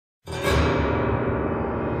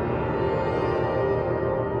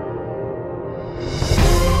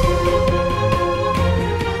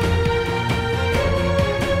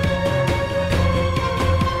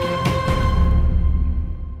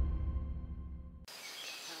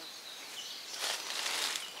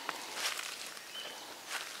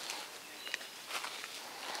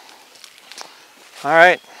All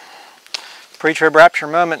right, pre-trib rapture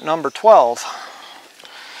moment number 12.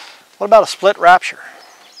 What about a split rapture?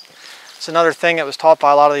 It's another thing that was taught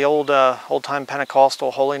by a lot of the old-time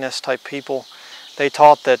Pentecostal holiness type people. They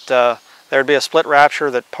taught that there'd be a split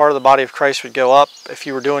rapture, that part of the body of Christ would go up. If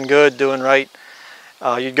you were doing good, doing right,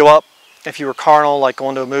 you'd go up. If you were carnal, like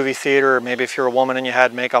going to a movie theater, or maybe if you're a woman and you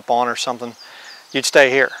had makeup on or something, you'd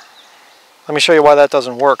stay here. Let me show you why that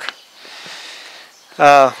doesn't work.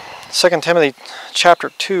 2 Timothy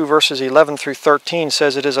chapter 2 verses 11 through 13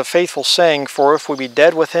 says, "It is a faithful saying, for if we be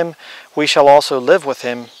dead with him, we shall also live with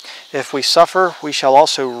him. If we suffer, we shall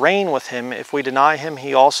also reign with him. If we deny him,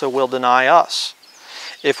 he also will deny us.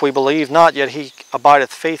 If we believe not, yet he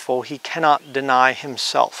abideth faithful, he cannot deny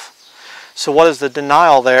himself." So what is the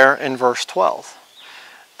denial there in verse 12?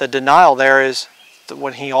 The denial there is that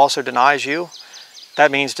when he also denies you,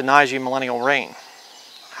 that means denies you millennial reign.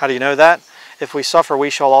 How do you know that? If we suffer,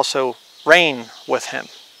 we shall also reign with him.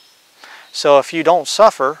 So if you don't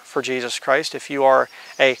suffer for Jesus Christ, if you are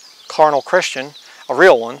a carnal Christian, a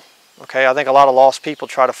real one, okay, I think a lot of lost people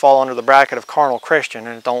try to fall under the bracket of carnal Christian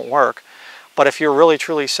and it don't work. But if you're really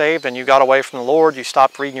truly saved and you got away from the Lord, you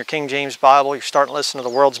stopped reading your King James Bible, you're starting to listen to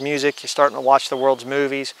the world's music, you're starting to watch the world's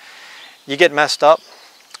movies, you get messed up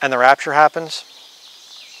and the rapture happens,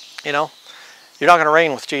 you know, you're not going to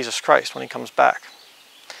reign with Jesus Christ when he comes back.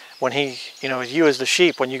 When he, you as the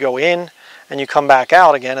sheep, when you go in and you come back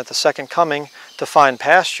out again at the second coming to find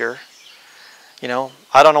pasture,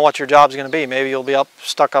 I don't know what your job's going to be. Maybe you'll be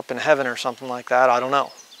stuck up in heaven or something like that. I don't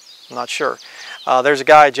know. I'm not sure. There's a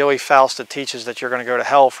guy, Joey Faust, that teaches that you're going to go to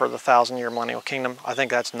hell for the 1,000-year millennial kingdom. I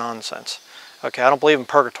think that's nonsense. Okay, I don't believe in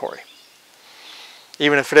purgatory.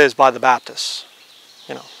 Even if it is by the Baptists.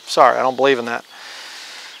 Sorry, I don't believe in that.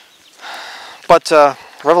 But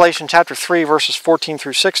Revelation chapter 3 verses 14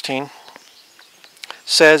 through 16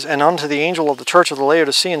 says, "And unto the angel of the church of the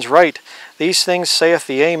Laodiceans write, These things saith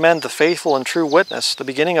the Amen, the faithful and true witness, the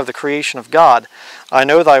beginning of the creation of God. I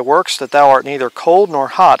know thy works, that thou art neither cold nor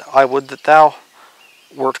hot. I would that thou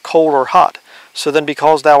wert cold or hot. So then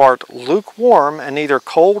because thou art lukewarm, and neither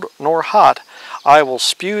cold nor hot, I will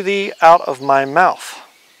spew thee out of my mouth."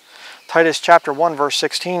 Titus chapter 1 verse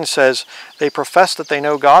 16 says, "They profess that they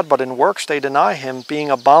know God, but in works they deny him,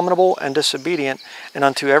 being abominable and disobedient, and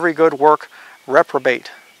unto every good work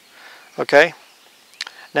reprobate." Okay?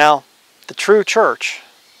 Now, the true church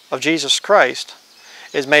of Jesus Christ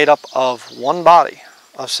is made up of one body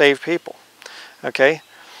of saved people. Okay?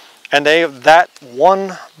 And that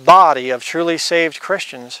one body of truly saved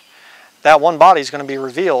Christians, that one body is going to be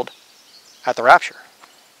revealed at the rapture.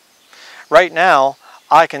 Right now,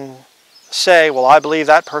 I can say, well, I believe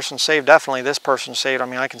that person's saved, definitely this person's saved. I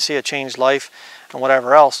mean, I can see a changed life and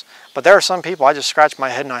whatever else. But there are some people, I just scratch my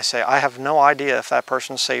head and I say, I have no idea if that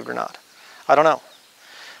person's saved or not. I don't know.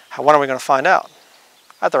 When are we going to find out?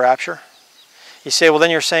 At the rapture. You say, well,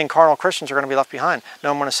 then you're saying carnal Christians are going to be left behind.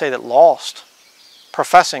 No, I'm going to say that lost,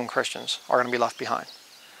 professing Christians are going to be left behind.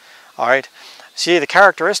 All right? See, the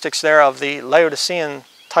characteristics there of the Laodicean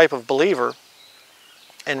type of believer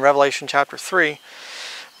in Revelation chapter 3,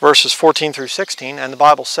 verses 14 through 16, and the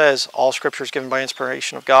Bible says, all Scripture is given by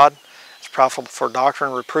inspiration of God. It's profitable for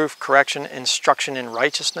doctrine, reproof, correction, instruction in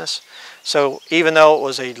righteousness. So even though it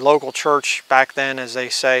was a local church back then, as they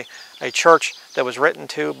say, a church that was written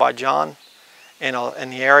to by John in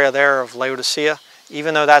the area there of Laodicea,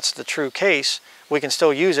 even though that's the true case, we can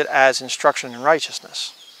still use it as instruction in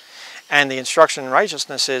righteousness. And the instruction in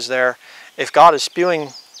righteousness is there, if God is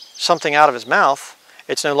spewing something out of his mouth,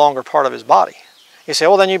 it's no longer part of his body. You say,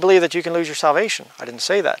 well, then you believe that you can lose your salvation. I didn't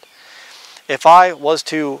say that. If I was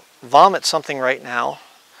to vomit something right now,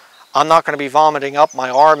 I'm not going to be vomiting up my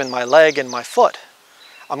arm and my leg and my foot.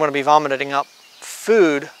 I'm going to be vomiting up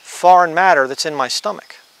food, foreign matter that's in my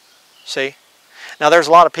stomach. See? Now there's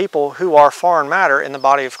a lot of people who are foreign matter in the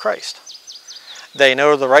body of Christ. They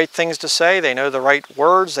know the right things to say, they know the right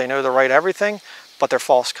words, they know the right everything, but they're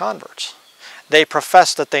false converts. They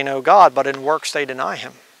profess that they know God, but in works they deny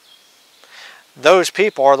him. Those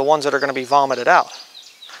people are the ones that are going to be vomited out.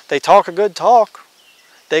 They talk a good talk.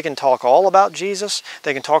 They can talk all about Jesus.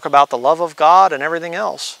 They can talk about the love of God and everything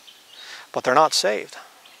else. But they're not saved.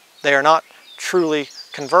 They are not truly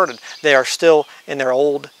converted. They are still in their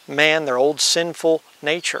old man, their old sinful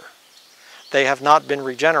nature. They have not been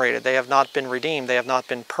regenerated. They have not been redeemed. They have not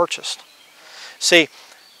been purchased. See,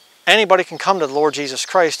 anybody can come to the Lord Jesus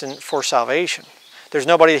Christ for salvation. There's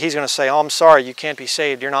nobody that he's going to say, oh, I'm sorry, you can't be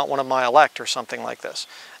saved. You're not one of my elect or something like this.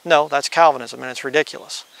 No, that's Calvinism and it's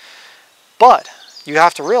ridiculous. But you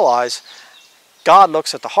have to realize God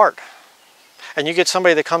looks at the heart. And you get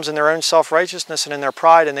somebody that comes in their own self-righteousness and in their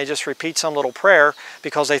pride, and they just repeat some little prayer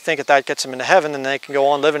because they think that gets them into heaven, and they can go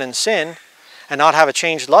on living in sin and not have a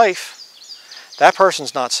changed life. That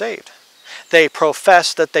person's not saved. They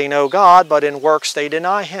profess that they know God, but in works they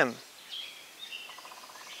deny Him.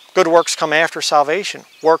 Good works come after salvation.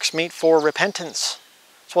 Works meet for repentance.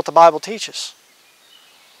 That's what the Bible teaches.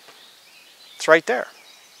 It's right there.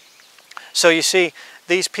 So you see,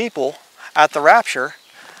 these people at the rapture,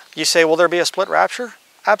 you say, will there be a split rapture?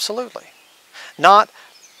 Absolutely. Not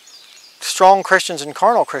strong Christians and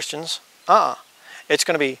carnal Christians. It's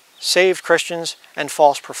going to be saved Christians and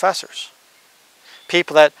false professors.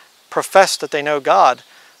 People that profess that they know God,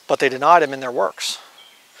 but they denied Him in their works.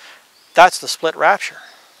 That's the split rapture.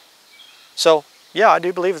 So, yeah, I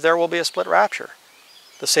do believe there will be a split rapture.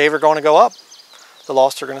 The saved are going to go up. The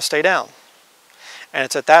lost are going to stay down. And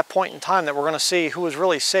it's at that point in time that we're going to see who was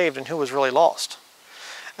really saved and who was really lost.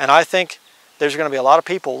 And I think there's going to be a lot of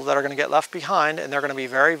people that are going to get left behind, and they're going to be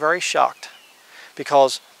very, very shocked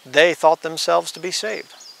because they thought themselves to be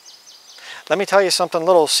saved. Let me tell you something, a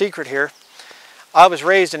little secret here. I was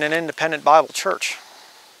raised in an independent Bible church,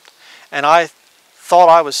 and I thought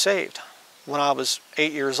I was saved when I was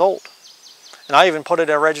 8 years old. And I even put it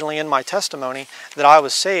originally in my testimony that I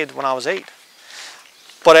was saved when I was 8.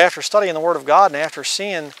 But after studying the Word of God and after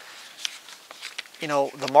seeing,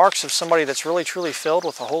 the marks of somebody that's really truly filled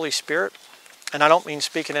with the Holy Spirit, and I don't mean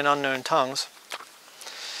speaking in unknown tongues,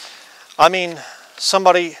 I mean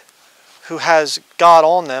somebody who has God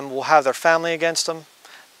on them will have their family against them.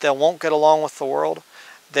 They won't get along with the world.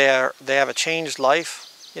 They have a changed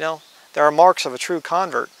life. There are marks of a true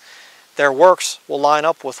convert. Their works will line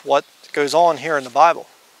up with what goes on here in the Bible.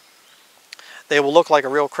 They will look like a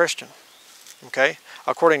real Christian, okay,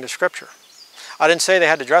 according to Scripture. I didn't say they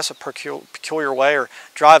had to dress a peculiar way or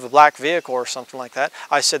drive a black vehicle or something like that.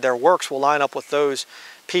 I said their works will line up with those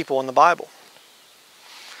people in the Bible.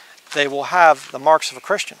 They will have the marks of a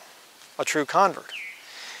Christian, a true convert.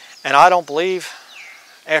 And I don't believe,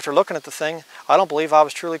 after looking at the thing, I don't believe I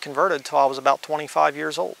was truly converted until I was about 25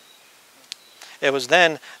 years old. It was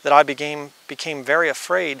then that I became very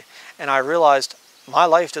afraid, and I realized my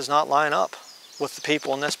life does not line up with the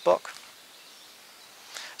people in this book.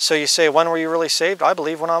 So you say, when were you really saved? I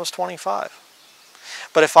believe when I was 25.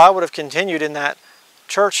 But if I would have continued in that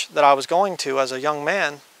church that I was going to as a young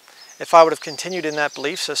man, if I would have continued in that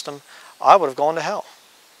belief system, I would have gone to hell.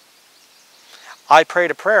 I prayed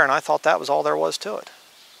a prayer and I thought that was all there was to it.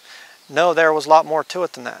 No, there was a lot more to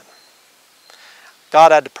it than that.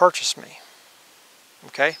 God had to purchase me.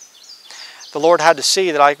 Okay? The Lord had to see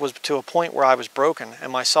that I was to a point where I was broken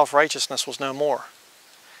and my self-righteousness was no more.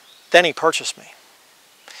 Then He purchased me.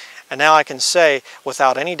 And now I can say,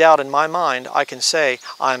 without any doubt in my mind, I can say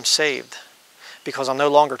I'm saved. Because I'm no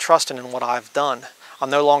longer trusting in what I've done. I'm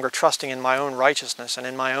no longer trusting in my own righteousness and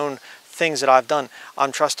in my own things that I've done.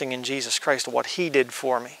 I'm trusting in Jesus Christ, what He did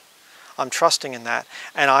for me. I'm trusting in that.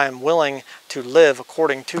 And I am willing to live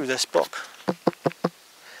according to this book.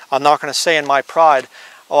 I'm not going to say in my pride,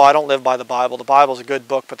 oh, I don't live by the Bible. The Bible's a good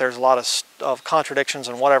book, but there's a lot of contradictions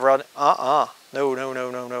and whatever.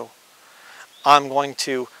 No. I'm going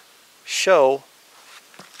to show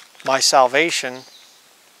my salvation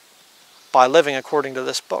by living according to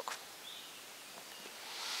this book.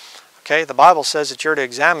 Okay, the Bible says that you're to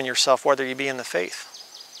examine yourself whether you be in the faith.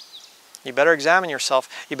 You better examine yourself.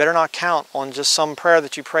 You better not count on just some prayer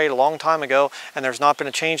that you prayed a long time ago and there's not been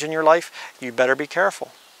a change in your life. You better be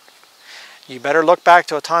careful. You better look back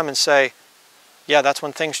to a time and say, yeah, that's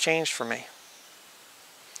when things changed for me.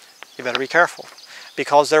 You better be careful,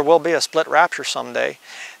 because there will be a split rapture someday.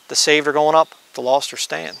 The saved are going up, the lost are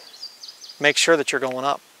staying. Make sure that you're going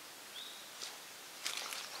up.